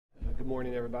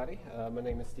morning, everybody. My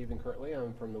name is Stephen Kirtley.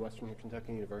 I'm from the Western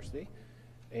Kentucky University,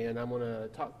 and I'm going to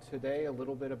talk today a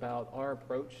little bit about our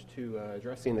approach to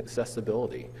addressing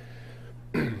accessibility.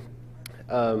 In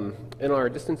our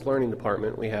distance learning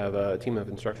department, we have a team of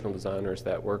instructional designers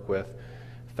that work with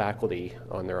faculty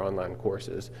on their online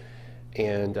courses,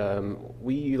 and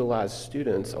we utilize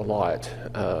students a lot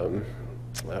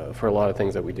for a lot of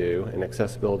things that we do, and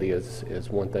accessibility is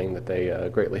one thing that they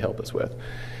greatly help us with.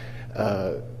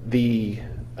 We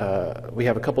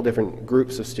have a couple different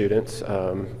groups of students.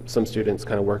 Some students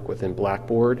kind of work within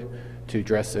Blackboard to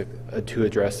address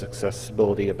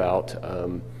accessibility about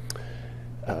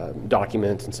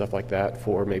documents and stuff like that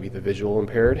for maybe the visual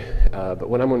impaired. But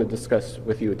what I'm going to discuss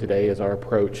with you today is our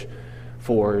approach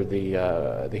for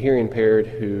the hearing impaired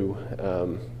who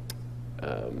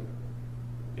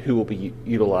will be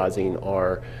utilizing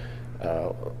our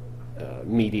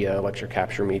media, lecture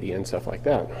capture media, and stuff like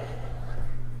that.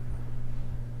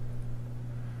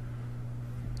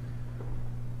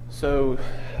 So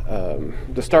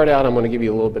to start out, I'm going to give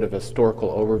you a little bit of a historical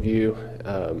overview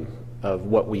of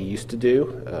what we used to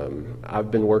do.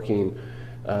 I've been working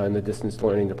in the distance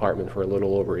learning department for a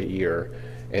little over a year,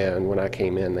 and when I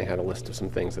came in, they had a list of some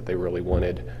things that they really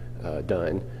wanted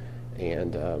done,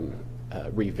 and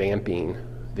revamping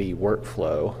the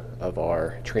workflow of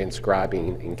our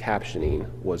transcribing and captioning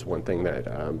was one thing that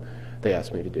they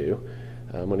asked me to do.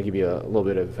 I'm going to give you a little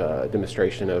bit of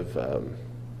demonstration of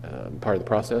part of the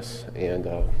process, and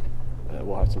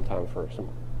we'll have some time for some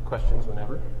questions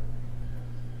whenever.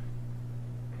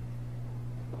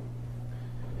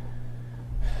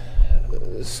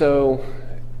 So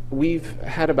we've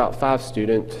had about 5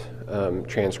 student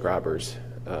transcribers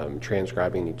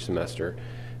transcribing each semester.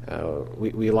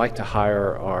 We like to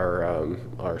hire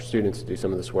our students to do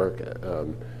some of this work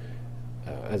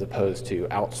as opposed to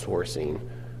outsourcing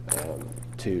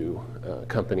to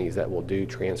companies that will do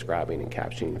transcribing and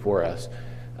captioning for us.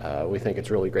 We think it's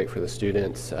really great for the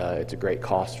students. It's a great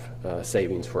cost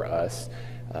savings for us.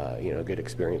 Good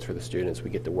experience for the students. We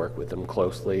get to work with them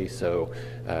closely, so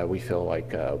we feel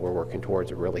like we're working towards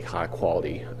a really high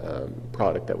quality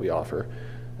product that we offer.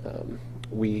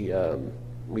 We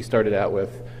started out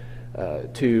with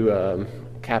 2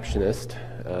 captionists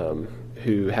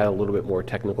who had a little bit more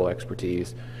technical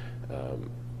expertise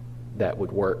that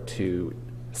would work to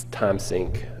time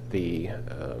sync the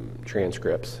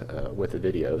transcripts with the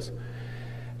videos.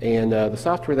 And the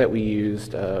software that we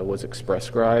used was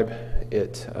ExpressScribe.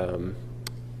 It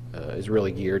is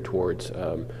really geared towards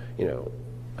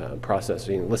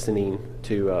processing, listening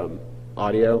to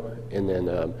audio, and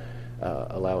then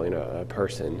allowing a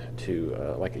person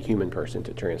to, like a human person,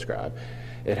 to transcribe.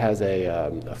 It has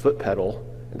a foot pedal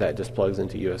that just plugs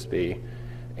into USB,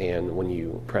 and when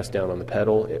you press down on the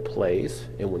pedal, it plays,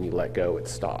 and when you let go, it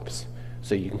stops.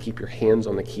 So you can keep your hands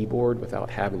on the keyboard without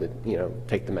having to,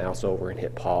 take the mouse over and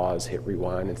hit pause, hit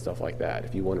rewind, and stuff like that.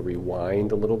 If you want to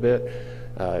rewind a little bit,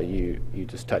 you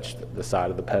just touch the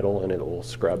side of the pedal, and it will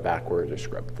scrub backwards or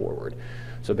scrub forward.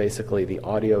 So basically, the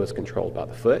audio is controlled by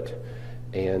the foot,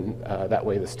 and that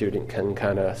way the student can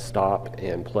kind of stop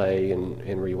and play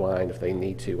and rewind if they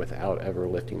need to without ever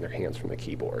lifting their hands from the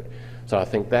keyboard. So I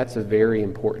think that's a very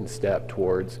important step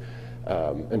towards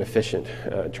an efficient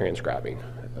transcribing.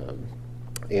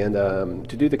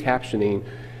 To do the captioning,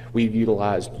 we've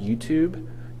utilized YouTube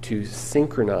to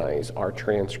synchronize our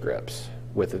transcripts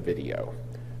with a video.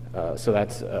 So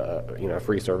that's a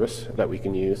free service that we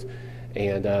can use.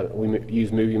 And we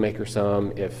use Movie Maker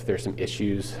some if there's some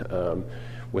issues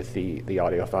with the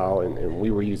audio file, and we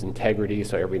were using Integrity,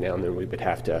 so every now and then we would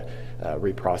have to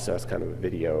reprocess kind of a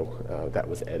video that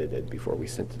was edited before we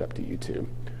sent it up to YouTube.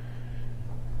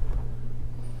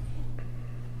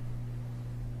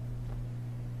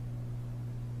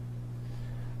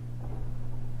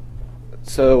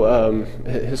 So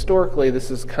historically, this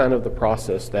is kind of the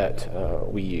process that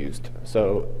we used.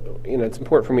 So it's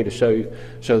important for me to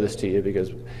show this to you,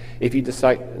 because if you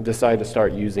decide to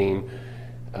start using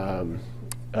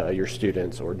your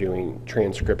students or doing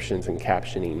transcriptions and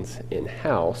captionings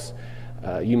in-house,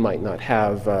 you might not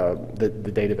have the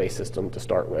database system to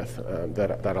start with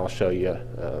that I'll show you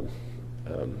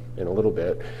in a little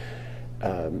bit.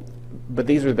 But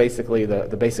these are basically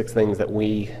the basic things that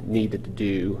we needed to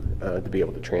do to be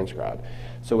able to transcribe.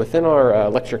 So within our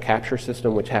lecture capture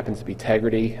system, which happens to be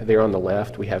Integrity, there on the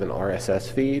left we have an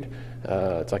RSS feed.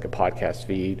 It's like a podcast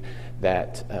feed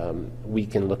that we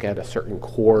can look at a certain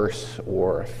course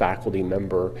or a faculty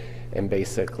member and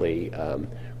basically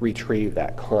retrieve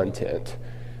that content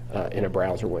in a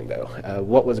browser window.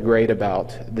 What was great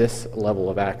about this level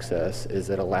of access is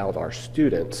it allowed our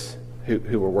students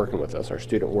who were working with us, our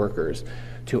student workers,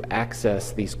 to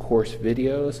access these course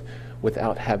videos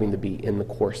without having to be in the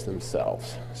course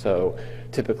themselves. So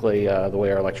typically the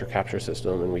way our lecture capture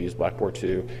system, and we use Blackboard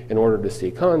too, in order to see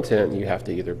content, you have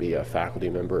to either be a faculty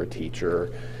member, a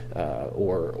teacher,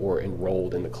 or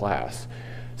enrolled in the class.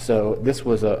 So this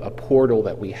was a portal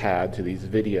that we had to these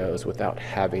videos without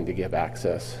having to give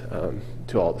access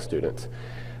to all the students.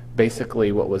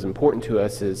 Basically, what was important to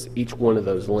us is each one of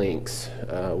those links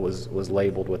was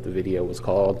labeled what the video was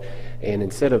called, and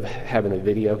instead of having a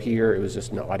video here, it was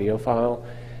just an audio file.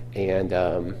 And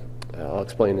I'll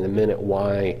explain in a minute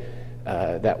why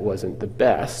that wasn't the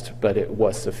best, but it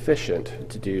was sufficient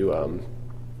to do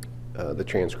the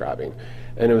transcribing.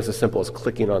 And it was as simple as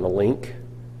clicking on a link,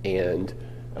 and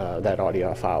that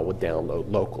audio file would download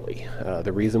locally.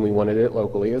 The reason we wanted it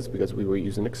locally is because we were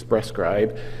using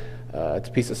ExpressScribe. It's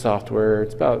a piece of software.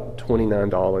 It's about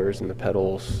 $29, and the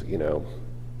pedals, you know,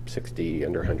 60,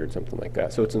 under 100, something like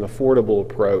that. So it's an affordable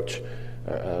approach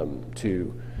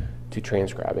to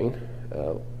transcribing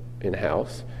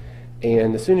in-house.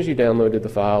 And as soon as you downloaded the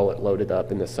file, it loaded up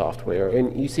in the software,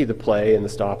 and you see the play and the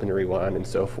stop and the rewind and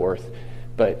so forth.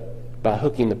 But by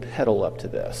hooking the pedal up to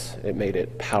this, it made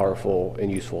it powerful and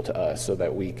useful to us so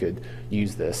that we could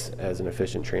use this as an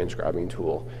efficient transcribing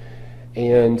tool.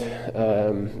 And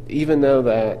even though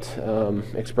that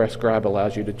ExpressScribe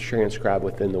allows you to transcribe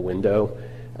within the window,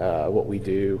 what we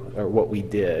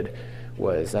did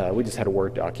was we just had a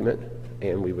Word document,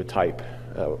 and we would type,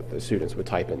 the students would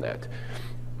type in that.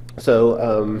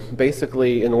 So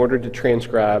basically, in order to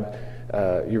transcribe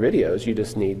your videos, you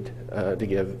just need to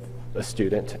give a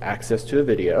student access to a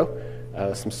video,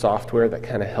 some software that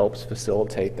kind of helps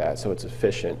facilitate that so it's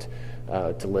efficient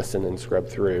to listen and scrub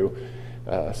through.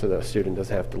 So the student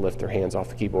doesn't have to lift their hands off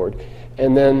the keyboard,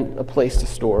 and then a place to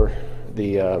store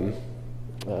the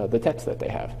text that they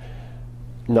have.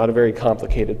 Not a very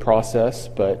complicated process,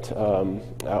 but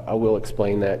I will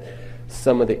explain that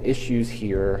some of the issues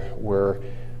here were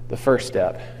the first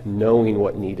step, knowing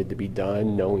what needed to be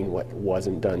done, knowing what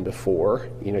wasn't done before.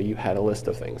 You know, you had a list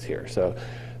of things here. So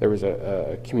there was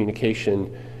a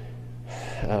communication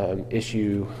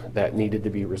issue that needed to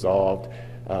be resolved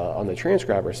on the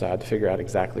transcriber side to figure out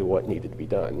exactly what needed to be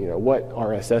done. You know, what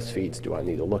RSS feeds do I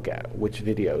need to look at? Which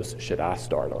videos should I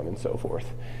start on, and so forth.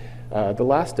 The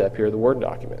last step here, the Word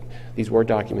document. These Word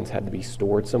documents had to be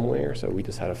stored somewhere, so we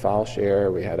just had a file share,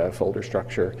 we had a folder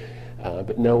structure,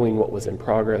 but knowing what was in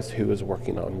progress, who was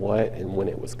working on what, and when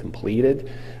it was completed,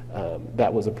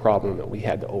 that was a problem that we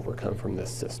had to overcome from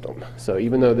this system. So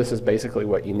even though this is basically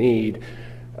what you need,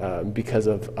 because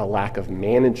of a lack of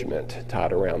management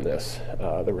tied around this,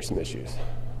 there were some issues.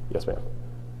 Yes, ma'am?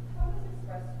 How does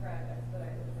ExpressScribe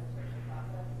expedite the transcription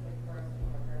process, like for a student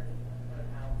worker, or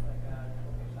how it's like a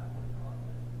quick shot or like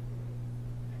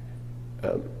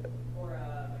 5-minute video?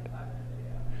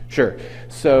 Sure.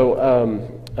 So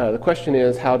the question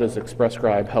is, how does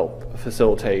ExpressScribe help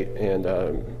facilitate and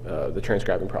the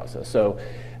transcribing process? So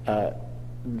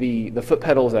the foot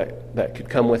pedals that could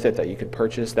come with it, that you could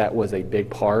purchase, that was a big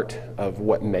part of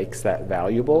what makes that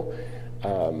valuable.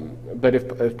 But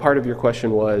if part of your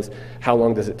question was, how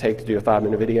long does it take to do a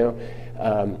 5-minute video?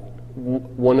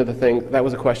 One of the things, that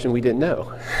was a question we didn't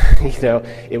know. You know,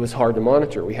 it was hard to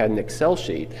monitor. We had an Excel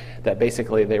sheet that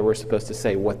basically they were supposed to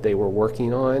say what they were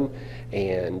working on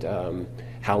and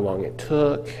how long it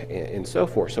took and so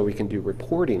forth, so we can do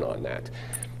reporting on that.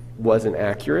 Wasn't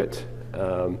accurate.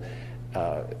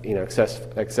 You know,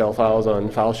 Excel files on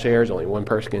file shares, only one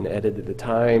person can edit at a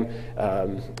time.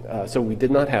 So we did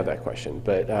not have that question.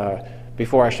 But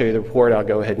before I show you the report, I'll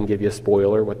go ahead and give you a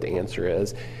spoiler what the answer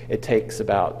is. It takes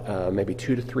about maybe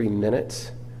 2 to 3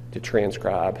 minutes to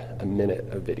transcribe a minute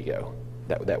of video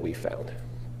that we found.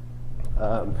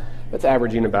 That's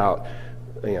averaging about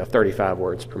 35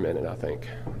 words per minute, I think.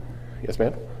 Yes,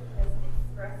 ma'am?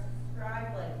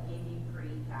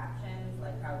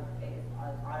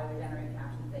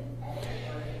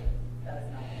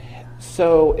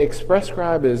 So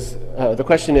ExpressScribe is, the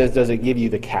question is, does it give you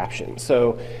the caption?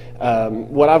 So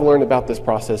what I've learned about this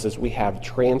process is we have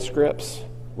transcripts,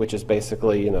 which is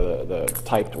basically the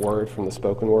typed word from the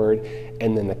spoken word,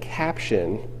 and then the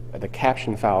caption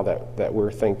file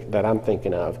that I'm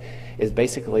thinking of is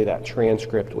basically that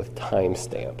transcript with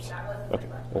timestamps. That wasn't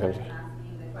the question.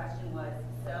 The question was,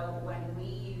 so when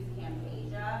we use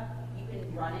Camtasia, you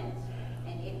can run it,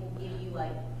 and it will give you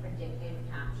like predictive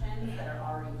captions that are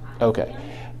already timestamped. Okay.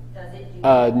 Does it do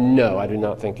that? No, I do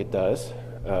not think it does.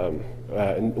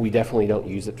 And we definitely don't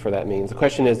use it for that means. The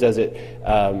question is, does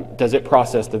it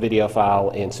process the video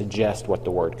file and suggest what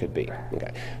the word could be?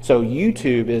 Okay. So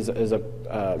YouTube is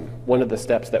one of the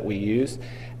steps that we use,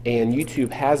 and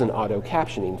YouTube has an auto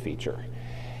captioning feature.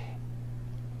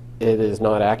 It is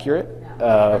not accurate,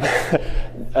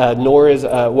 nor is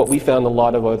what we found a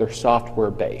lot of other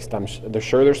software-based. They're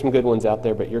sure there's some good ones out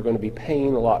there, but you're going to be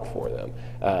paying a lot for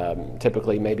them.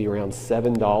 Typically, maybe around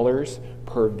 $7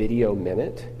 per video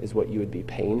minute is what you would be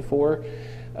paying for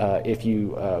if you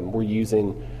were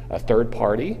using a third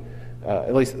party.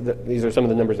 At least these are some of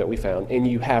the numbers that we found, and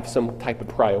you have some type of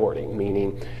priority,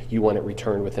 meaning you want it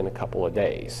returned within a couple of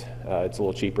days. It's a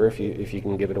little cheaper if you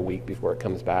can give it a week before it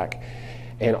comes back.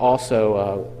 And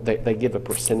also, they give a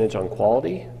percentage on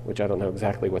quality, which I don't know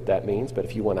exactly what that means, but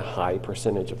if you want a high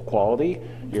percentage of quality,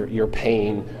 you're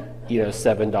paying,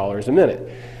 $7 a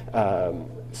minute.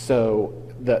 So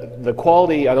the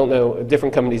quality, I don't know,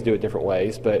 different companies do it different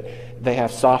ways, but they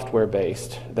have software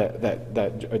based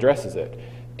that addresses it.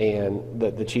 And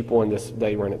the cheap one,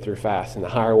 they run it through fast, and the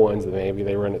higher ones, maybe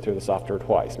they run it through the software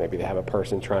twice. Maybe they have a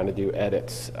person trying to do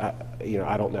edits. I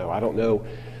don't know. I don't know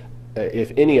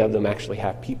if any of them actually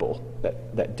have people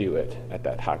that do it at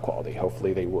that high quality.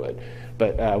 Hopefully they would.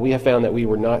 But we have found that we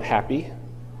were not happy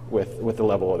with the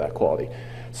level of that quality.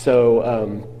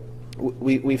 So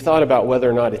we've thought about whether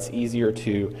or not it's easier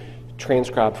to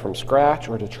transcribe from scratch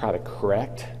or to try to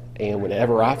correct. And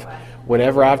whenever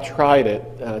I've tried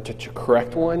it to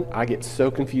correct one, I get so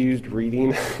confused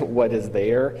reading what is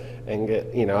there, and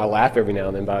I laugh every now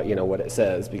and then about what it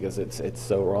says, because it's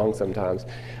so wrong sometimes,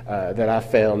 that I've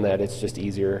found that it's just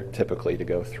easier typically to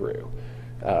go through.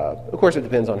 Of course, it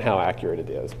depends on how accurate it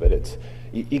is, but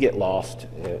you get lost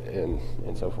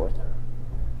and so forth.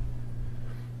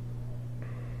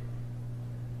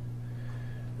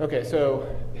 Okay, so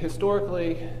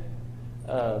historically,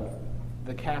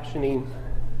 the captioning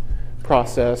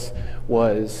process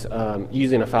was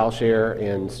using a file share,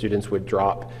 and students would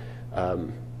drop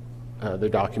their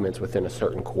documents within a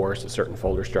certain course, a certain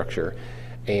folder structure,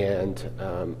 and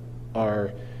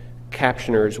our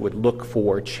captioners would look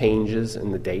for changes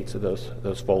in the dates of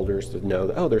those folders to know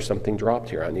that, oh, there's something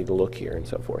dropped here, I need to look here, and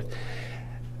so forth.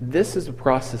 This is a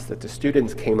process that the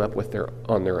students came up with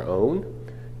on their own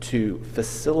to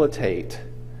facilitate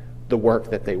the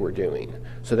work that they were doing.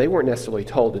 So they weren't necessarily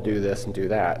told to do this and do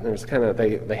that. And there's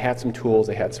they had some tools,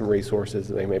 they had some resources,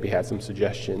 they maybe had some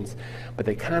suggestions, but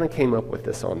they kind of came up with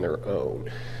this on their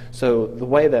own. So the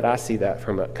way that I see that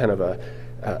from a kind of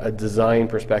a design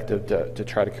perspective to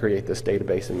try to create this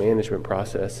database and management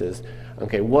process is,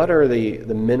 okay, what are the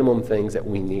minimum things that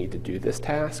we need to do this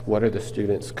task? What are the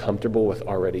students comfortable with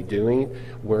already doing?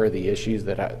 Where are the issues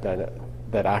that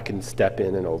I can step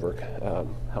in and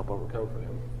help overcome for them?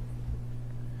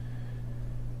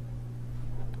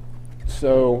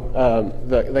 So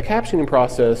the captioning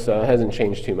process hasn't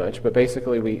changed too much, but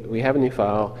basically we have a new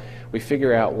file, we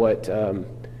figure out what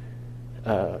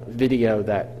video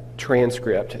that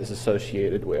transcript is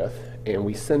associated with, and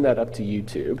we send that up to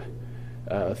YouTube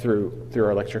through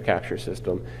our lecture capture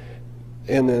system.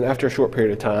 And then after a short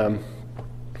period of time,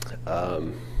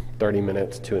 30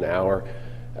 minutes to an hour,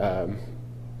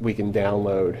 we can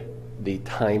download the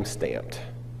time-stamped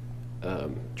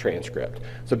transcript.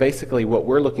 So basically what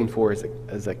we're looking for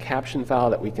is a caption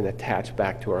file that we can attach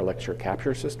back to our lecture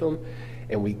capture system,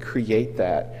 and we create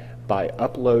that by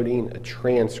uploading a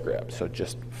transcript, so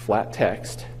just flat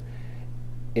text,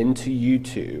 into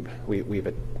YouTube.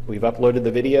 We've uploaded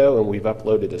the video and we've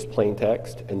uploaded as plain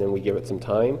text, and then we give it some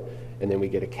time, and then we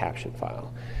get a caption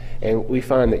file. And we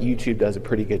find that YouTube does a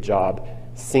pretty good job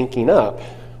syncing up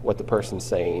what the person's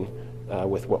saying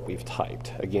with what we've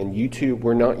typed. Again, YouTube,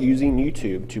 we're not using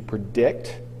YouTube to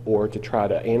predict or to try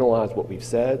to analyze what we've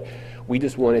said. We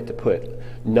just want it to put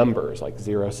numbers like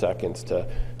 0 seconds to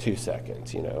 2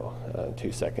 seconds,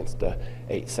 2 seconds to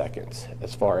 8 seconds,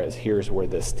 as far as here's where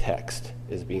this text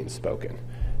is being spoken.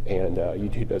 And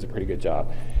YouTube does a pretty good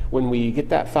job. When we get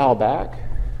that file back,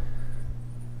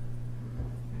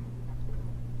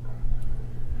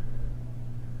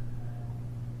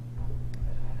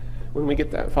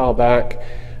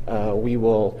 we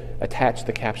will attach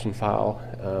the caption file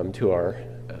to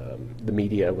the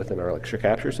media within our lecture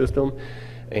capture system,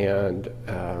 and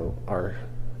our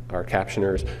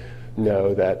captioners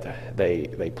know that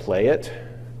they play it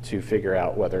to figure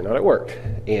out whether or not it worked.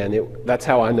 And that's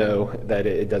how I know that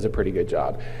it does a pretty good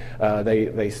job.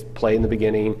 They play in the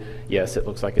beginning. Yes, it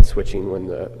looks like it's switching when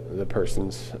the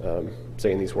person's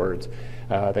saying these words.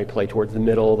 They play towards the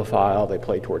middle of the file. They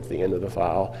play towards the end of the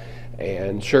file.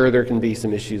 And sure, there can be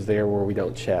some issues there where we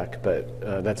don't check,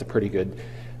 but that's a pretty good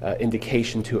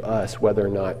indication to us whether or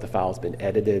not the file's been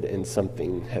edited and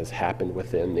something has happened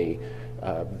within the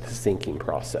syncing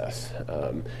process.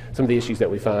 Some of the issues that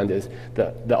we find is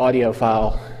the audio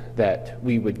file that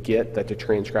we would get, that the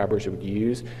transcribers would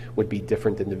use, would be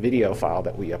different than the video file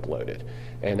that we uploaded.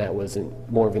 And that was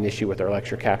more of an issue with our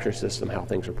lecture capture system, how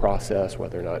things were processed,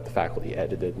 whether or not the faculty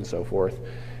edited and so forth,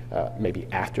 maybe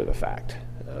after the fact,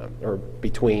 or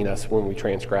between us when we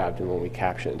transcribed and when we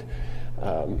captioned.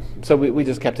 So we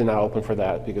just kept an eye open for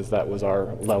that, because that was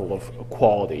our level of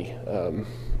quality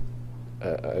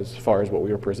as far as what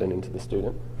we were presenting to the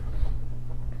student.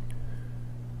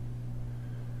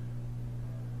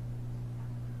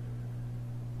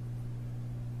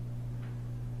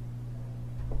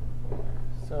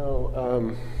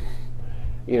 So,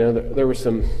 you know, there were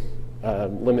some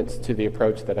limits to the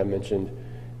approach that I mentioned,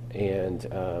 and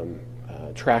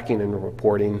tracking and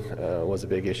reporting was a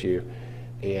big issue,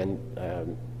 and a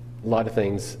lot of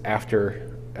things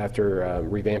after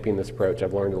revamping this approach,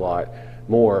 I've learned a lot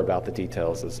more about the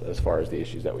details as far as the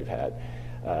issues that we've had.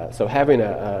 So having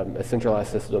a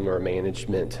centralized system or a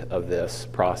management of this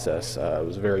process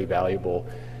was very valuable,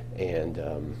 and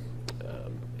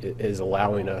it is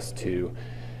allowing us to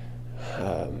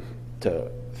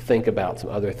think about some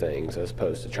other things as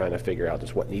opposed to trying to figure out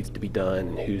just what needs to be done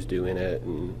and who's doing it,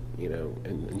 and you know,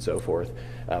 and so forth.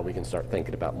 We can start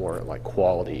thinking about more like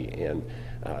quality and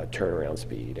turnaround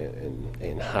speed,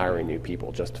 and hiring new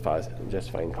people,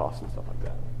 justifying costs and stuff like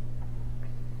that.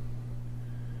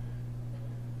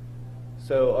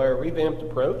 So our revamped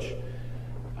approach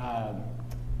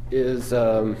is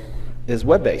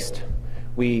web-based.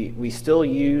 We still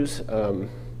use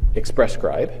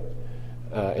ExpressScribe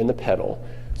in the pedal,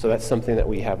 so that's something that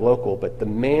we have local, but the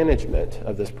management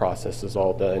of this process is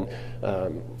all done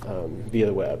via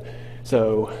the web.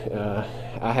 So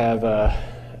I have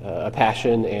a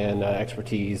passion and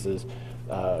expertise is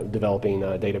developing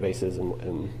databases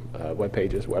and web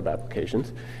pages, web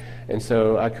applications. And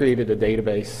so I created a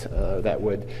database that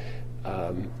would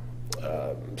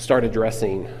start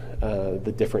addressing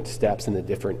the different steps and the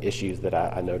different issues that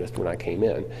I noticed when I came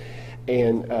in.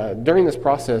 And during this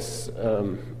process,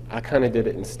 I kind of did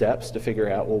it in steps to figure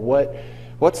out, well,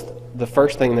 what's the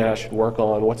first thing that I should work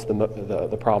on? What's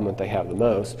the problem that they have the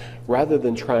most? Rather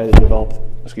than trying to develop,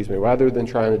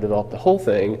 the whole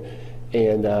thing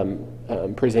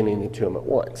and presenting it to them at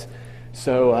once.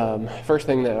 So first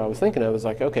thing that I was thinking of was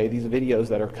like, okay, these videos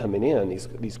that are coming in,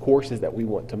 these courses that we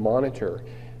want to monitor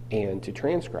and to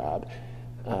transcribe,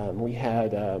 we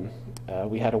had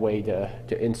a way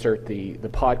to insert the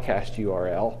podcast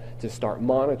URL to start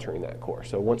monitoring that course.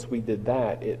 So once we did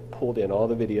that, it pulled in all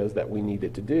the videos that we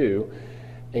needed to do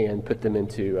and put them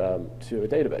into to a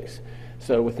database.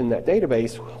 So within that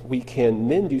database, we can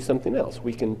then do something else.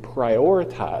 We can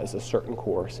prioritize a certain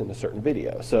course in a certain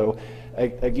video. So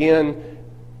again,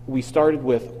 we started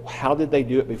with how did they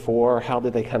do it before, how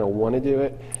did they kind of want to do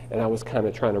it, and I was kind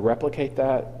of trying to replicate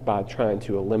that by trying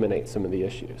to eliminate some of the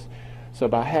issues. So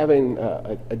by having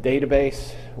a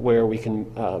database where we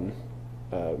can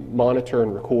monitor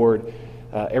and record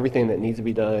everything that needs to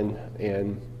be done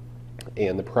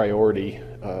and the priority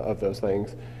of those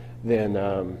things, then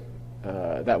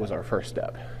that was our first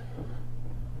step.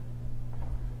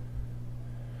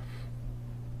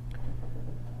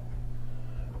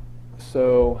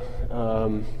 So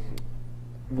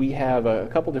we have a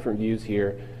couple different views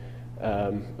here.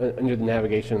 Under the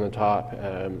navigation on the top,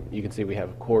 you can see we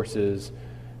have courses,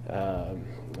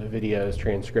 videos,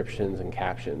 transcriptions, and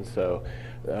captions. So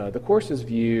the courses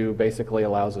view basically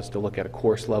allows us to look at a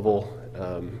course level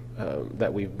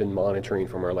that we've been monitoring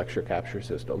from our lecture capture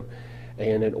system,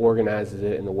 and it organizes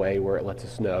it in a way where it lets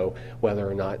us know whether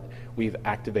or not we've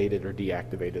activated or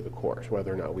deactivated the course,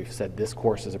 whether or not we've said this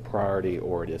course is a priority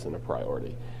or it isn't a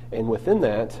priority. And within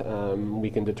that, we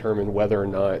can determine whether or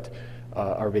not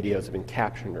our videos have been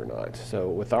captioned or not. So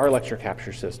with our lecture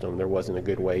capture system, there wasn't a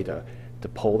good way to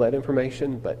pull that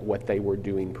information, but what they were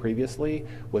doing previously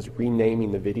was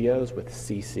renaming the videos with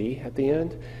CC at the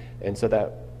end. And so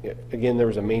that, again, there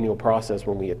was a manual process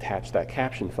when we attached that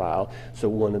caption file, so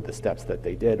one of the steps that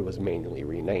they did was manually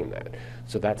rename that.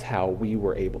 So that's how we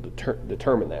were able to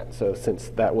determine that. So since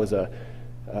that was a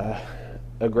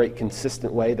great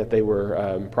consistent way that they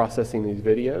were processing these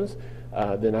videos,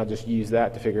 then I'll just use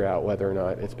that to figure out whether or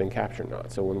not it's been captured or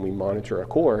not. So when we monitor a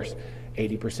course,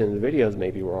 80% of the videos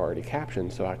maybe were already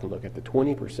captioned, so I can look at the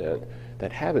 20%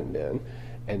 that haven't been,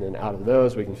 and then out of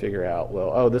those we can figure out,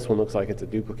 well, oh, this one looks like it's a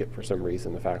duplicate for some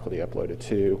reason. The faculty uploaded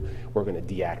 2. We're going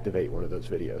to deactivate one of those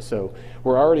videos. So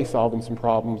we're already solving some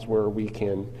problems where we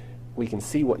can we can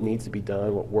see what needs to be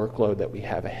done, what workload that we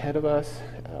have ahead of us.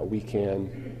 We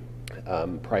can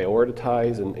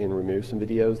prioritize and remove some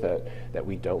videos that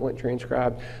we don't want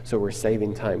transcribed. So we're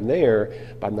saving time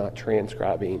there by not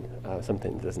transcribing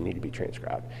something that doesn't need to be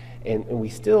transcribed. And we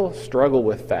still struggle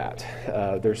with that.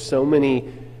 There's so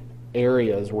many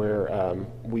areas where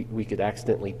we could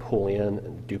accidentally pull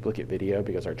in duplicate video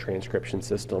because our transcription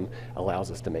system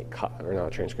allows us to make, or not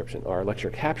transcription, our lecture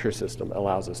capture system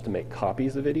allows us to make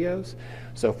copies of videos.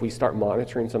 So if we start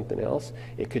monitoring something else,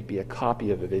 it could be a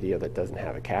copy of a video that doesn't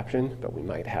have a caption, but we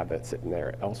might have that sitting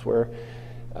there elsewhere.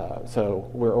 So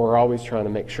we're always trying to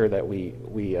make sure that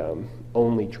we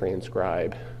only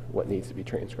transcribe what needs to be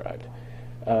transcribed.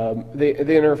 The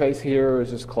interface here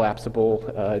is just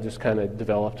collapsible, just kind of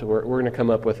developed. We're going to come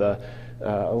up with a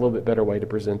little bit better way to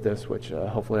present this, which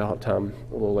hopefully I'll have time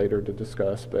a little later to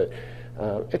discuss, but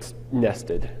it's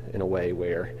nested in a way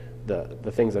where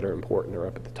the things that are important are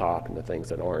up at the top and the things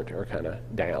that aren't are kind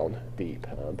of down deep.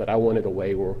 But I wanted a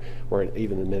way where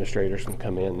even administrators can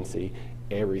come in and see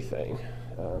everything.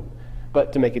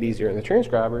 But to make it easier in the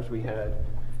transcribers, we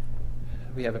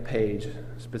have a page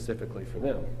specifically for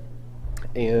them.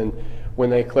 And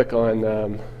when they click on,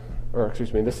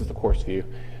 this is the course view.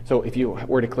 So if you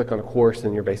were to click on a course,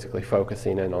 then you're basically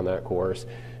focusing in on that course.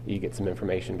 You get some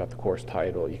information about the course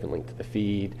title. You can link to the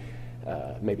feed,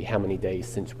 maybe how many days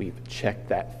since we've checked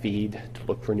that feed to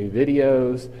look for new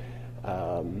videos.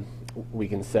 We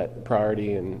can set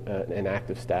priority and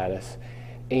active status.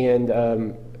 And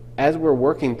as we're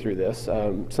working through this,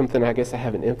 something I guess I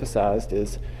haven't emphasized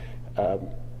is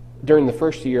during the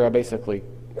first year, I basically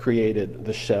created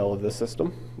the shell of the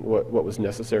system, what was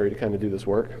necessary to kind of do this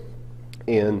work.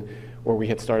 And where we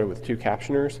had started with 2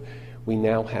 captioners, we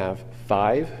now have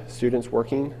 5 students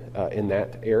working in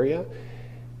that area.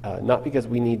 Not because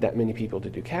we need that many people to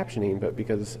do captioning, but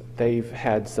because they've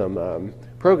had some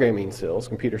programming skills,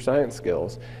 computer science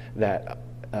skills, that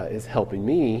is helping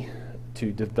me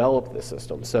to develop the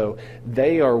system. So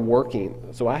they are working,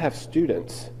 so I have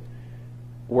students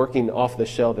working off the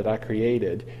shell that I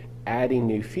created, adding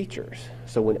new features.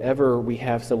 So whenever we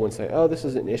have someone say, oh, this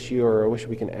is an issue, or I wish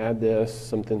we can add this,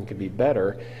 something could be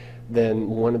better, then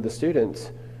one of the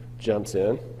students jumps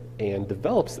in and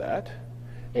develops that.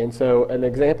 And so an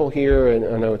example here, and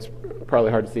I know it's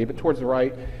probably hard to see, but towards the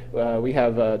right, we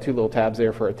have 2 little tabs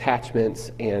there for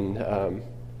attachments and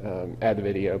add a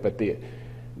video. But the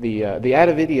add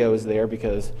a video is there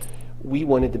because we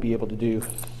wanted to be able to do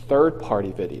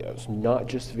third-party videos, not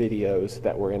just videos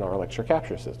that were in our lecture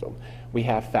capture system. We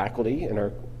have faculty in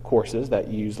our courses that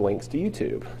use links to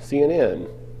YouTube, CNN,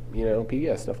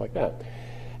 PBS, stuff like that.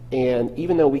 And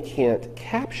even though we can't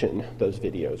caption those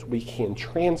videos, we can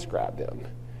transcribe them.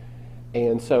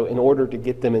 And so in order to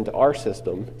get them into our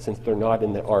system, since they're not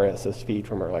in the RSS feed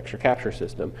from our lecture capture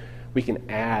system, we can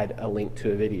add a link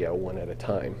to a video one at a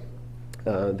time.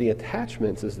 The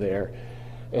attachments is there,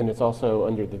 and it's also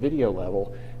under the video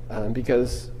level,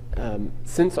 because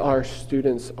since our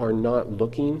students are not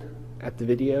looking at the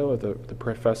video of the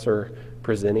professor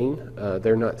presenting,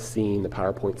 they're not seeing the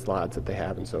PowerPoint slides that they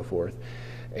have and so forth.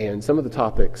 And some of the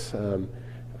topics, some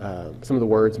of the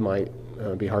words might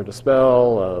be hard to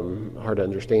spell, hard to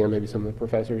understand, maybe some of the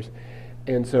professors.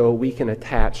 And so we can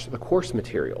attach the course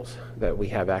materials that we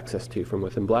have access to from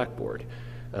within Blackboard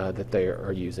that they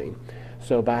are using.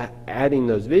 So by adding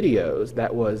those videos,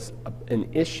 that was an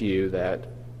issue that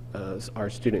our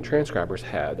student transcribers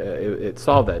had. It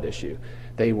solved that issue.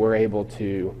 They were able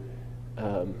to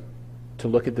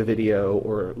look at the video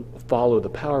or follow the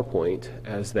PowerPoint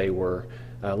as they were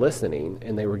listening,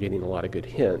 and they were getting a lot of good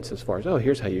hints as far as, oh,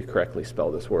 here's how you correctly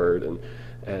spell this word,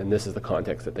 and this is the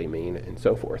context that they mean, and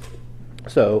so forth.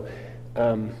 So,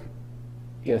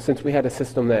 since we had a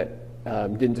system that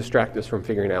didn't distract us from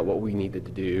figuring out what we needed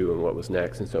to do and what was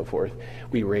next and so forth,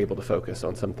 we were able to focus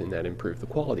on something that improved the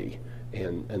quality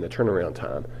and the turnaround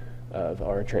time of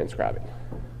our transcribing.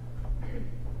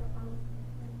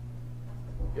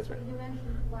 Yes, ma'am. You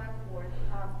mentioned Blackboard.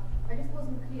 I just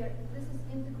wasn't clear. This is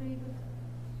integrated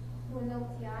through an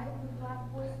LTI with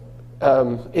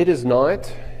Blackboard? It is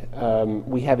not.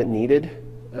 We haven't needed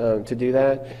to do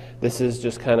that. This is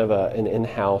just kind of an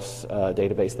in-house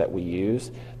database that we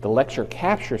use. The lecture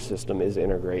capture system is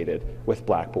integrated with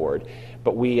Blackboard,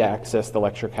 but we access the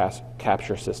lecture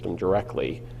capture system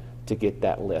directly to get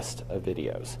that list of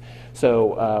videos.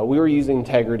 So we were using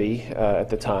Integrity at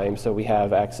the time, so we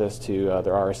have access to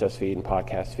their RSS feed and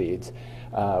podcast feeds.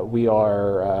 We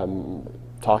are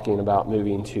talking about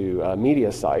moving to a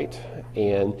media site,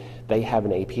 and they have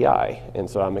an API, and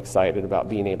so I'm excited about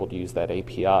being able to use that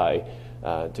API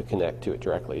to connect to it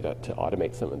directly to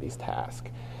automate some of these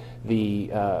tasks.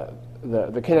 The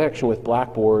connection with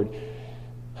Blackboard,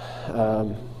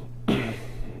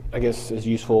 I guess, is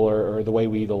useful, or the way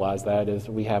we utilize that is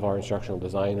we have our instructional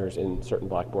designers in certain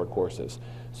Blackboard courses.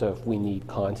 So if we need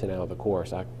content out of the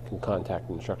course, I can contact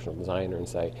the instructional designer and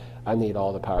say, I need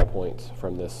all the PowerPoints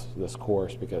from this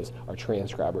course because our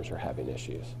transcribers are having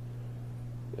issues.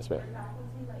 Yes, ma'am.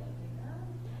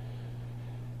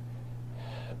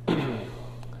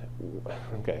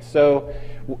 Okay, so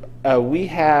we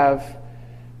have.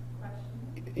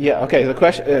 Yeah. Okay.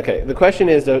 The question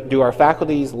is, do our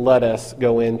faculties let us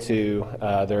go into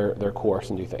their course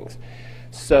and do things?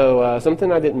 So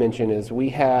something I didn't mention is we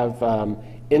have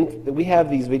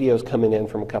these videos coming in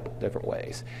from a couple different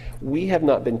ways. We have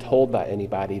not been told by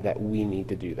anybody that we need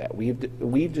to do that.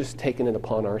 We've just taken it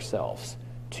upon ourselves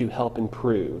to help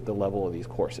improve the level of these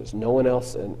courses. No one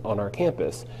else on our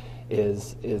campus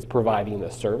is providing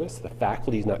this service. The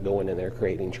faculty is not going in there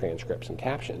creating transcripts and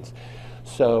captions.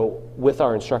 So with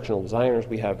our instructional designers,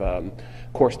 we have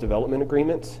course development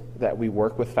agreements that we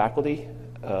work with faculty.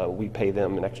 We pay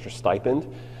them an extra stipend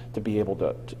to be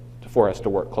able for us to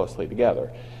work closely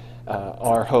together.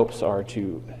 Our hopes are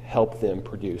to help them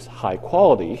produce high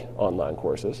quality online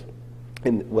courses.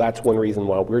 And that's one reason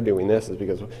why we're doing this, is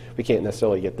because we can't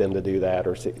necessarily get them to do that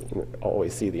or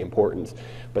always see the importance.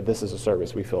 But this is a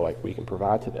service we feel like we can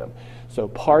provide to them. So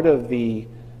part of the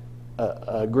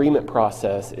agreement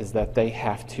process is that they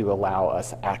have to allow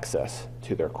us access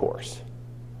to their course.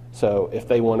 So if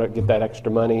they want to get that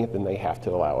extra money, then they have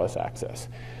to allow us access.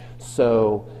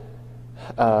 So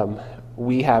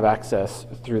we have access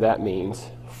through that means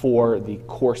for the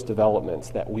course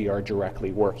developments that we are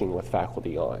directly working with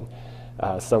faculty on.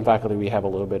 Some faculty, we have a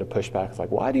little bit of pushback. It's like,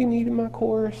 why do you need in my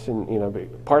course?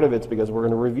 And part of it's because we're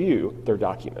going to review their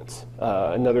documents.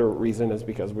 Another reason is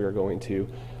because we are going to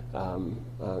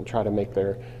try to make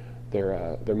their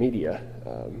media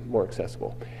more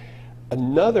accessible.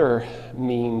 Another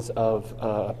means of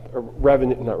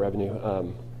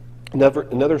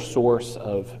another source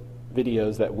of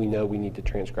videos that we know we need to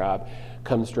transcribe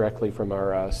comes directly from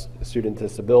our student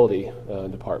disability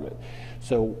department.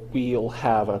 So we'll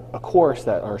have a course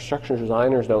that our instructional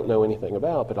designers don't know anything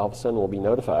about, but all of a sudden we'll be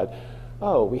notified,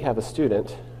 oh, we have a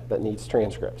student that needs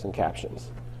transcripts and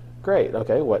captions. Great,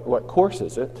 okay, what course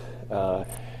is it?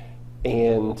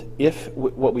 And if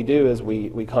what we do is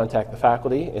we contact the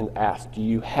faculty and ask, do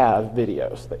you have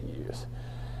videos that you use?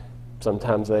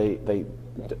 Sometimes they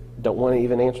don't want to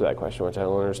even answer that question, which I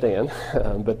don't understand.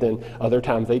 But then other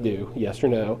times they do, yes or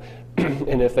no.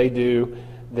 And if they do,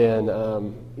 then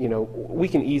we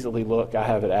can easily look. I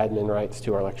have admin rights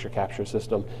to our lecture capture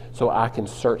system, so I can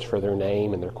search for their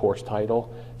name and their course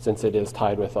title, since it is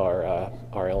tied with our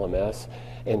LMS,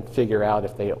 and figure out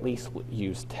if they at least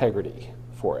use Tegrity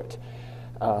for it.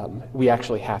 We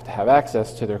actually have to have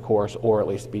access to their course, or at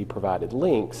least be provided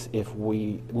links if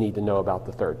we need to know about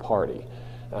the third party.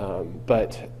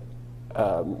 But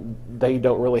they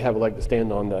don't really have a leg to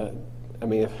stand on.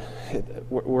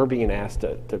 We're being asked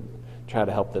to try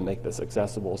to help them make this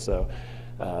accessible, so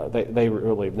they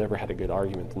really have never had a good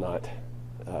argument to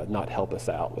not help us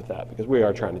out with that, because we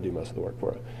are trying to do most of the work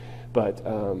for it.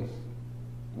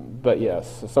 But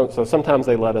yes, so sometimes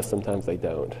they let us, sometimes they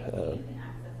don't.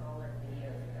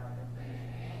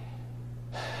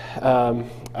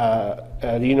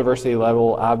 At the university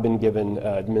level, I've been given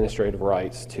administrative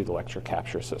rights to the lecture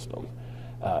capture system.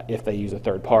 If they use a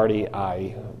third party,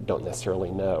 I don't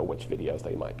necessarily know which videos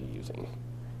they might be using.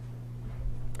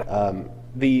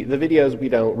 The videos we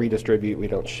don't redistribute, we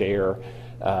don't share.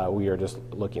 We are just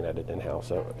looking at it in-house.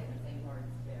 So,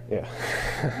 yeah.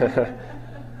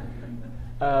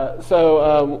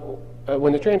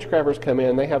 When the transcribers come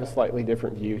in, they have a slightly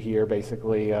different view here.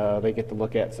 Basically, they get to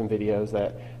look at some videos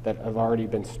that have already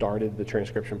been started, the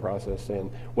transcription process,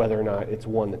 and whether or not it's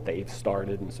one that they've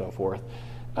started and so forth.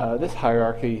 This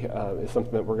hierarchy is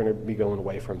something that we're going to be going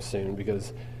away from soon,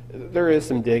 because there is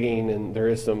some digging and there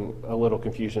is a little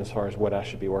confusion as far as what I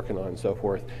should be working on and so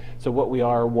forth. So what we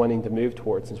are wanting to move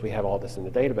towards, since we have all this in the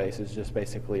database, is just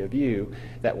basically a view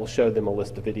that will show them a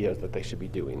list of videos that they should be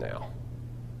doing now.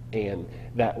 And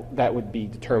that would be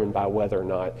determined by whether or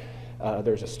not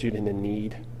there's a student in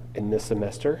need in this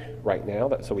semester right now.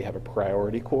 So we have a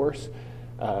priority course,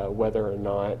 whether or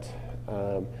not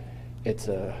it's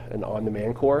an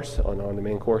on-demand course. On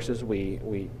on-demand courses,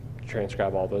 we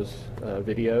transcribe all those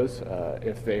videos.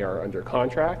 If they are under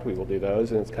contract, we will do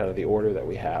those, and it's kind of the order that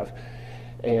we have.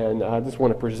 And I just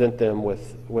want to present them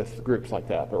with groups like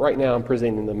that. But right now I'm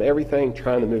presenting them everything,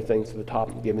 trying to move things to the top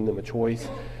and giving them a choice.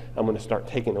 I'm going to start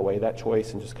taking away that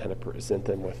choice and just kind of present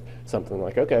them with something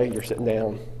like, okay, you're sitting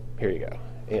down, here you go.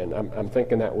 And I'm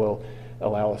thinking that will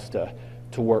allow us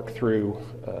to work through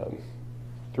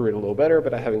it a little better,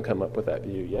 but I haven't come up with that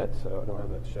view yet, so I don't have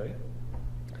that to show you.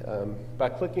 By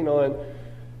clicking on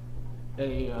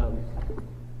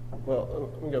well,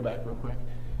 let me go back real quick.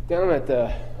 Down at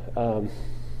the,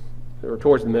 or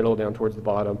towards the middle, down towards the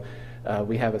bottom,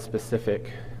 we have a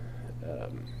specific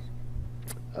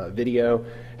video.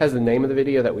 It has the name of the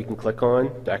video that we can click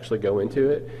on to actually go into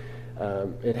it.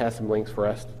 It has some links for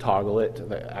us to toggle it to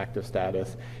the active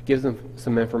status. Gives them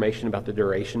some information about the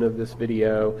duration of this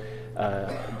video.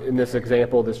 In this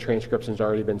example, this transcription's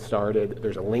already been started.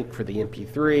 There's a link for the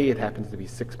MP3. It happens to be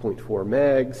 6.4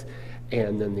 megs,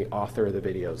 and then the author of the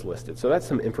video is listed. So that's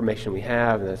some information we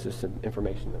have, and that's just some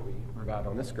information that we provide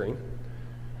on this screen.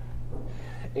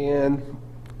 And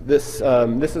this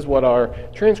is what our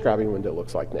transcribing window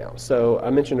looks like now. So I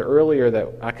mentioned earlier that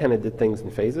I kind of did things in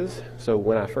phases. So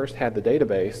when I first had the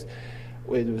database,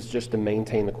 it was just to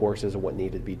maintain the courses and what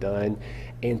needed to be done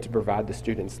and to provide the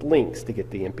students links to get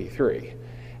the MP3.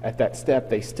 At that step,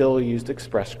 they still used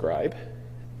ExpressScribe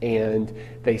and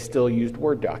they still used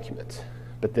Word documents.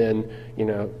 But then,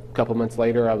 a couple months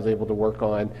later, I was able to work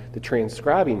on the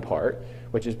transcribing part,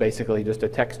 which is basically just a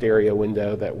text area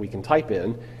window that we can type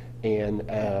in. And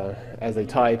as they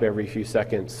type every few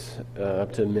seconds,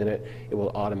 up to a minute, it will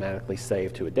automatically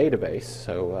save to a database,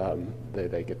 so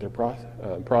they get their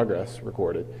progress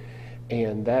recorded.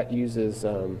 And that uses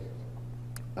the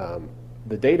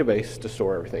database to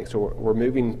store everything. So we're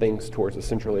moving things towards a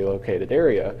centrally located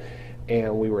area,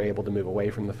 and we were able to move away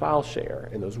from the file share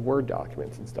and those Word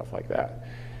documents and stuff like that.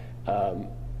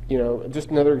 Just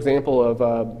another example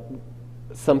of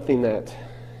something that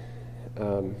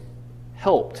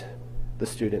helped the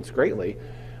students greatly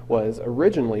was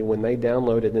originally when they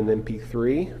downloaded an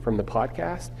MP3 from the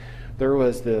podcast, there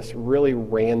was this really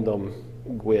random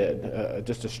GUID,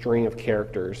 just a string of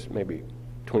characters, maybe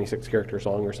 26 characters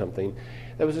long or something,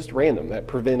 that was just random, that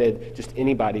prevented just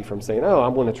anybody from saying, oh,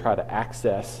 I'm going to try to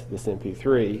access this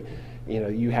MP3.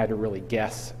 You had to really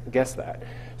guess that.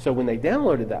 So when they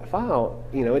downloaded that file,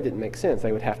 it didn't make sense.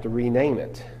 They would have to rename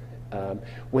it.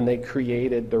 When they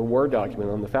created their Word document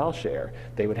on the file share,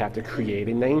 they would have to create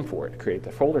a name for it, create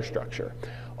the folder structure.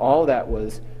 All that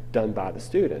was done by the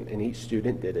student, and each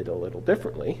student did it a little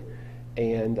differently.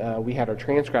 And we had our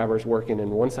transcribers working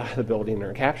in one side of the building and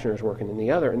our captioners working in the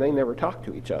other, and they never talked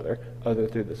to each other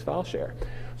through this file share.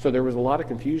 So there was a lot of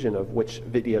confusion of which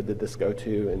video did this go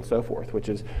to and so forth, which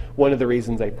is one of the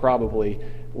reasons they probably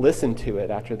listened to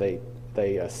it after they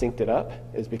synced it up,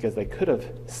 is because they could have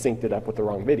synced it up with the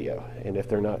wrong video. And if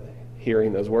they're not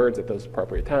hearing those words at those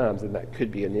appropriate times, then that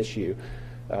could be an issue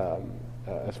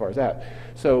as far as that.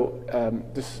 So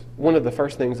just one of the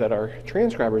first things that our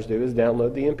transcribers do is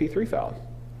download the MP3 file.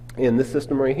 In this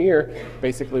system right here,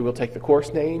 basically we'll take the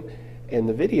course name and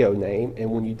the video name, and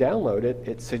when you download it,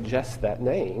 it suggests that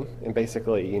name. And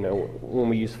basically, when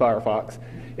we use Firefox,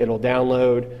 it'll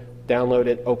download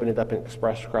it, open it up in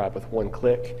ExpressScribe with one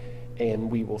click,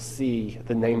 and we will see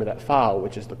the name of that file,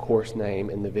 which is the course name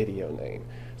and the video name.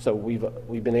 So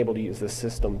we've been able to use this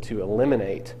system to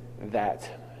eliminate that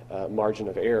margin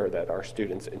of error that our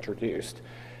students introduced.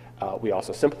 We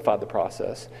also simplified the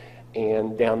process,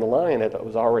 and down the line, it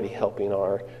was already helping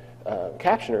our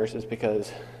captioners, is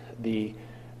because the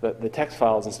text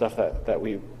files and stuff that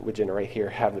we would generate here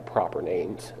have the proper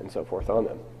names and so forth on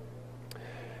them.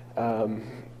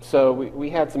 So we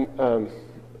had some,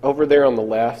 over there on the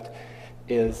left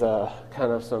is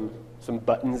kind of some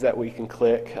buttons that we can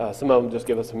click. Some of them just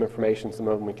give us some information, some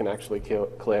of them we can actually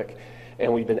click,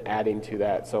 and we've been adding to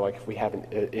that. So like if we have an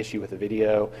issue with a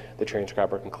video, the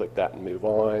transcriber can click that and move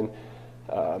on.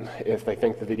 If they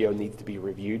think the video needs to be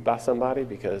reviewed by somebody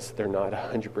because they're not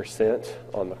 100%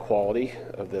 on the quality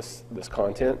of this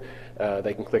content,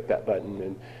 they can click that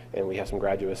button, and we have some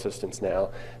graduate assistants now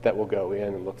that will go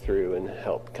in and look through and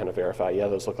help kind of verify, yeah,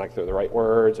 those look like they're the right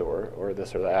words or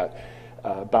this or that.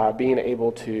 By being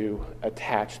able to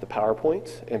attach the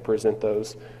PowerPoints and present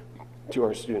those to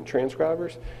our student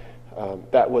transcribers,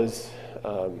 that was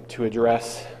to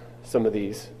address some of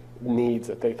these needs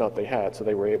that they thought they had, so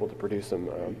they were able to produce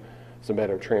some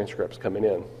better transcripts coming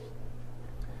in.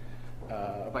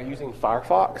 By using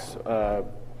Firefox,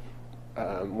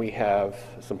 we have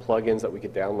some plugins that we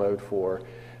could download for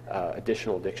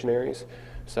additional dictionaries.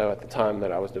 So at the time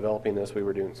that I was developing this, we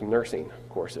were doing some nursing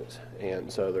courses,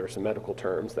 and so there are some medical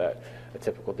terms that a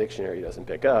typical dictionary doesn't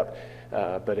pick up,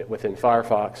 but within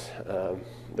Firefox,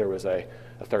 there was a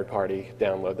third-party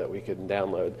download that we could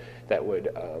download that would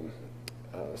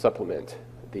supplement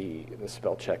the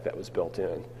spell check that was built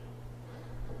in.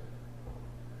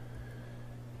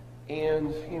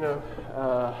 And,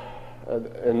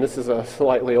 and this is a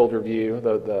slightly older view,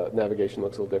 though the navigation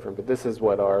looks a little different, but this is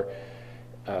what our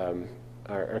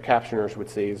captioners would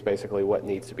see is basically what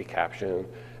needs to be captioned,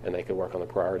 and they could work on the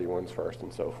priority ones first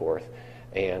and so forth.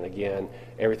 And again,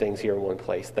 everything's here in one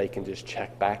place. They can just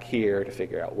check back here to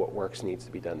figure out what works needs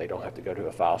to be done. They don't have to go to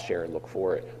a file share and look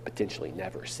for it, potentially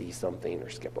never see something or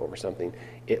skip over something.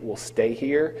 It will stay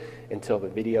here until the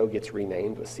video gets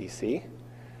renamed with CC,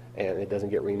 and it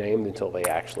doesn't get renamed until they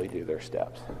actually do their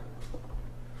steps.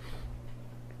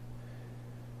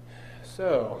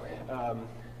 So,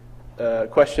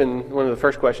 one of the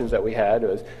first questions that we had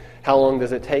was, how long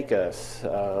does it take us?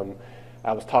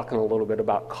 I was talking a little bit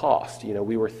about cost.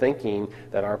 We were thinking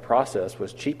that our process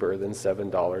was cheaper than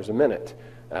 $7 a minute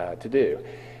to do.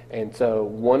 And so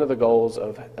one of the goals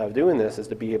of doing this is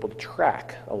to be able to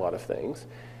track a lot of things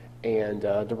and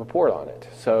to report on it.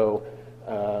 So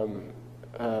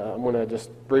I'm going to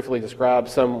just briefly describe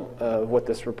some of what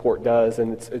this report does,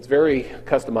 and it's very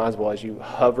customizable. As you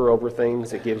hover over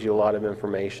things, it gives you a lot of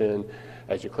information.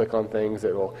 As you click on things,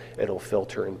 it'll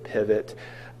filter and pivot.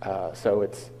 So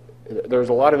there's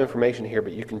a lot of information here,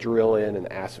 but you can drill in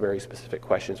and ask very specific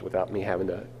questions without me having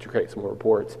to create some more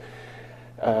reports.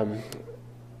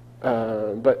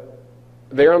 But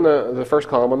there on the first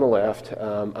column on the left,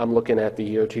 I'm looking at the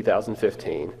year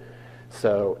 2015.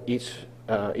 So each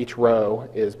row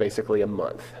is basically a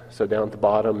month. So down at the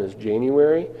bottom is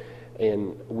January,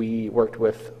 and we worked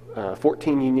with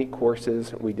 14 unique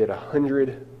courses. We did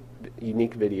 100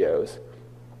 unique videos,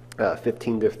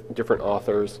 15 different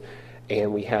authors,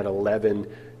 and we had 11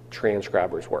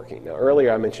 transcribers working. Now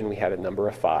earlier I mentioned we had a number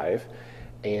of 5,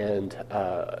 and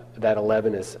that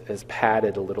 11 is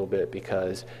padded a little bit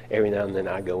because every now and then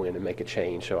I go in and make a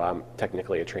change, so I'm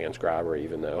technically a transcriber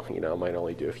even though I might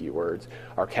only do a few words.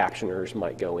 Our captioners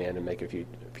might go in and make a few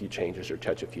changes or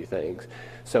touch a few things,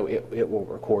 so it will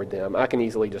record them. I can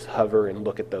easily just hover and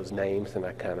look at those names, and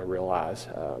I kind of realize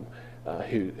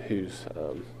who's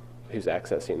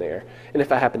accessing there. And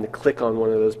if I happen to click on one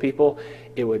of those people,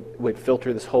 it would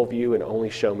filter this whole view and only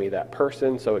show me that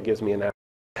person, so it gives me an idea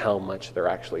of how much they're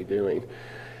actually doing.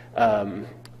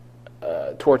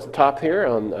 Towards the top here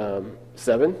on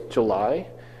 7 July,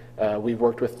 we've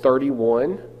worked with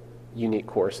 31 unique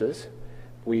courses.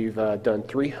 We've done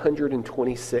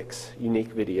 326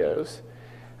 unique videos,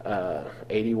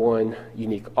 81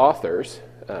 unique authors.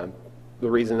 The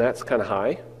reason that's kind of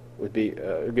high would be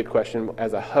a good question.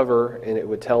 As I hover, and it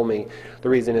would tell me, the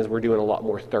reason is we're doing a lot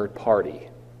more third party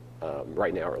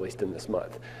right now, or at least in this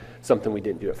month. Something we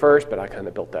didn't do at first, but I kind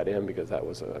of built that in because that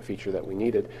was a feature that we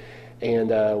needed. And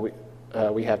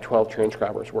we have 12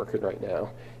 transcribers working right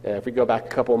now. And if we go back a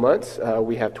couple of months,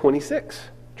 we have 26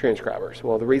 transcribers.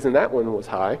 Well, the reason that one was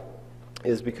high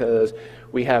is because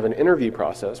we have an interview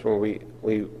process where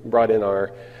we brought in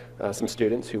some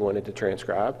students who wanted to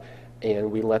transcribe,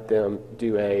 and we let them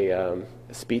do a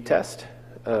speed test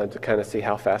to kind of see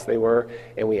how fast they were,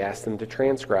 and we asked them to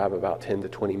transcribe about 10 to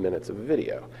 20 minutes of a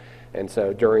video. And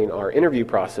so during our interview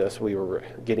process, we were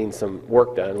getting some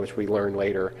work done, which we learned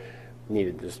later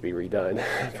needed to just be redone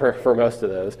for most of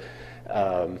those.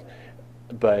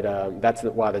 But that's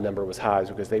why the number was high, is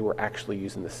because they were actually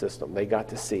using the system. They got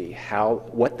to see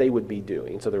what they would be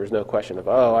doing. So there was no question of,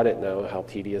 oh, I didn't know how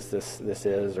tedious this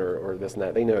is or this and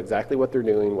that. They know exactly what they're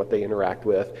doing, what they interact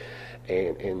with,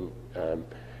 and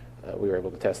we were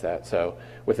able to test that. So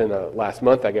within the last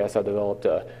month, I guess, I developed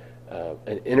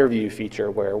an interview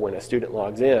feature where when a student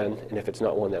logs in, and if it's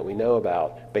not one that we know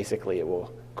about, basically it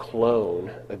will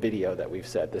clone a video that we've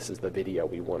said this is the video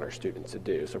we want our students to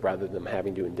do. So rather than them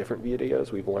having doing different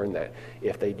videos, we've learned that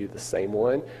if they do the same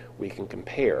one, we can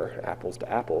compare apples to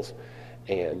apples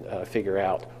and figure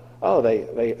out, oh,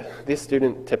 this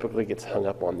student typically gets hung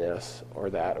up on this or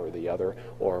that or the other,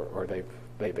 or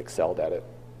they've excelled at it.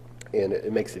 And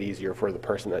it makes it easier for the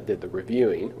person that did the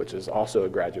reviewing, which is also a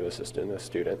graduate assistant, a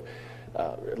student,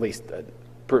 at least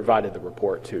provided the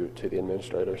report to the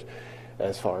administrators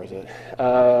as far as it.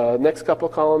 Next couple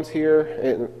of columns here,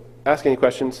 and ask any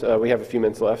questions. We have a few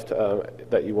minutes left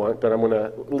that you want, but I'm going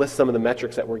to list some of the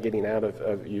metrics that we're getting out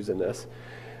of using this.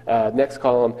 Next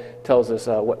column tells us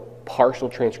what partial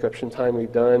transcription time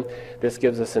we've done. This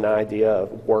gives us an idea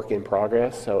of work in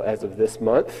progress. So as of this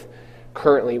month,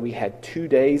 currently we had 2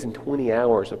 days and 20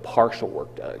 hours of partial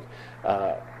work done.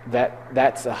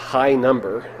 That's a high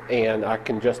number, and I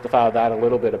can justify that a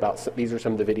little bit about these are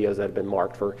some of the videos that have been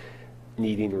marked for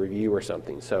needing review or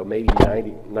something. So maybe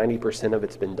 90% of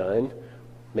it's been done,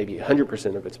 maybe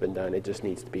 100% of it's been done. It just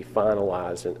needs to be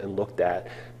finalized and looked at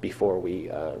before we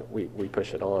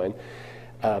push it on.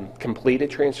 Completed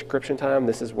transcription time,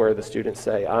 this is where the students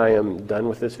say, I am done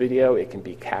with this video. It can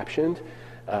be captioned.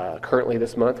 Currently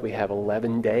this month we have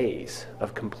 11 days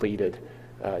of completed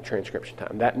transcription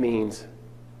time. That means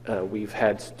we've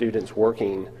had students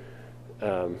working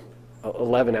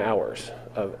 11 hours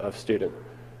of student,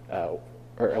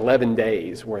 or 11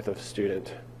 days worth of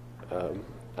student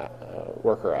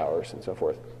worker hours and so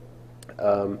forth.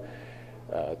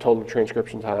 Total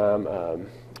transcription time,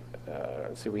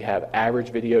 so we have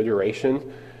average video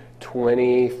duration,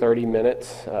 20, 30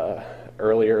 minutes.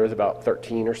 Earlier it was about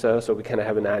 13 or so we kind of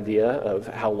have an idea of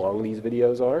how long these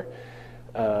videos are.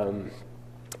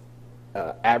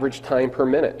 Average time per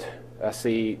minute, I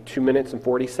see 2 minutes and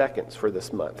 40 seconds for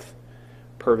this month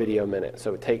per video minute.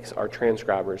 So it takes our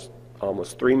transcribers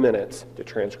almost 3 minutes to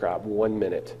transcribe 1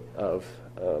 minute of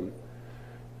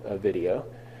a video.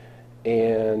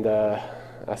 And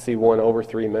I see one over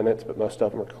 3 minutes, but most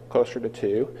of them are closer to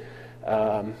 2.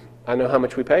 I know how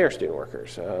much we pay our student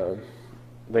workers. I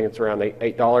think it's around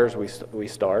 $8 we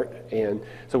start, and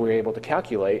so we're able to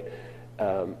calculate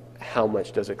how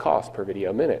much does it cost per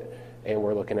video minute, and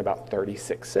we're looking at about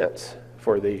 36 cents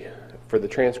for the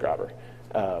transcriber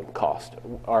cost.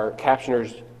 Our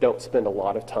captioners don't spend a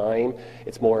lot of time.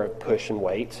 It's more of push and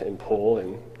wait and pull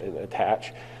and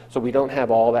attach. So we don't have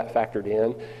all that factored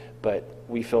in, but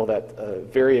we feel that a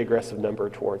very aggressive number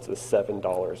towards the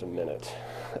 $7 a minute.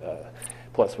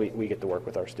 Plus we get to work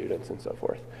with our students and so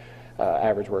forth.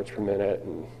 Average words per minute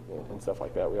and stuff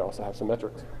like that. We also have some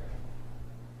metrics.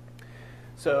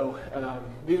 So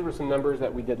these were some numbers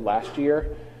that we did last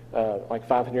year, like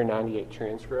 598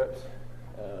 transcripts.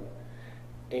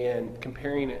 And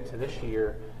comparing it to this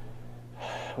year,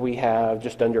 we have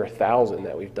just under 1,000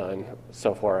 that we've done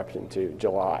so far up into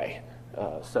July.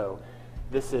 So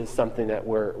this is something that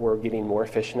we're getting more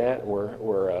efficient at.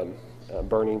 We're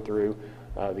burning through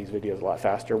these videos a lot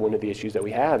faster. One of the issues that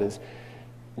we have is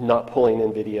not pulling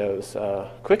in videos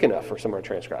quick enough for some of our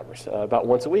transcribers. About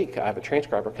once a week, I have a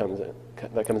transcriber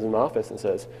that comes in my office and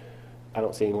says, I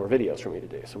don't see any more videos for me to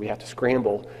do. So we have to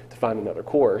scramble to find another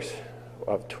course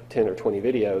of 10 or 20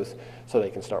 videos so they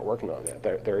can start working on that.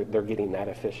 They're getting that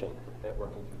efficient at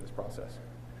working through this process.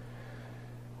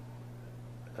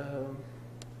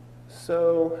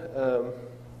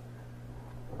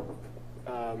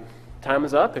 Time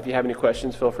is up. If you have any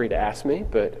questions, feel free to ask me,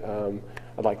 but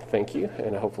I'd like to thank you,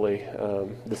 and hopefully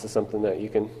this is something that you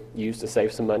can use to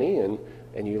save some money and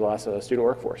utilize a student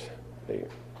workforce, the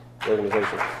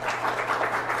organization.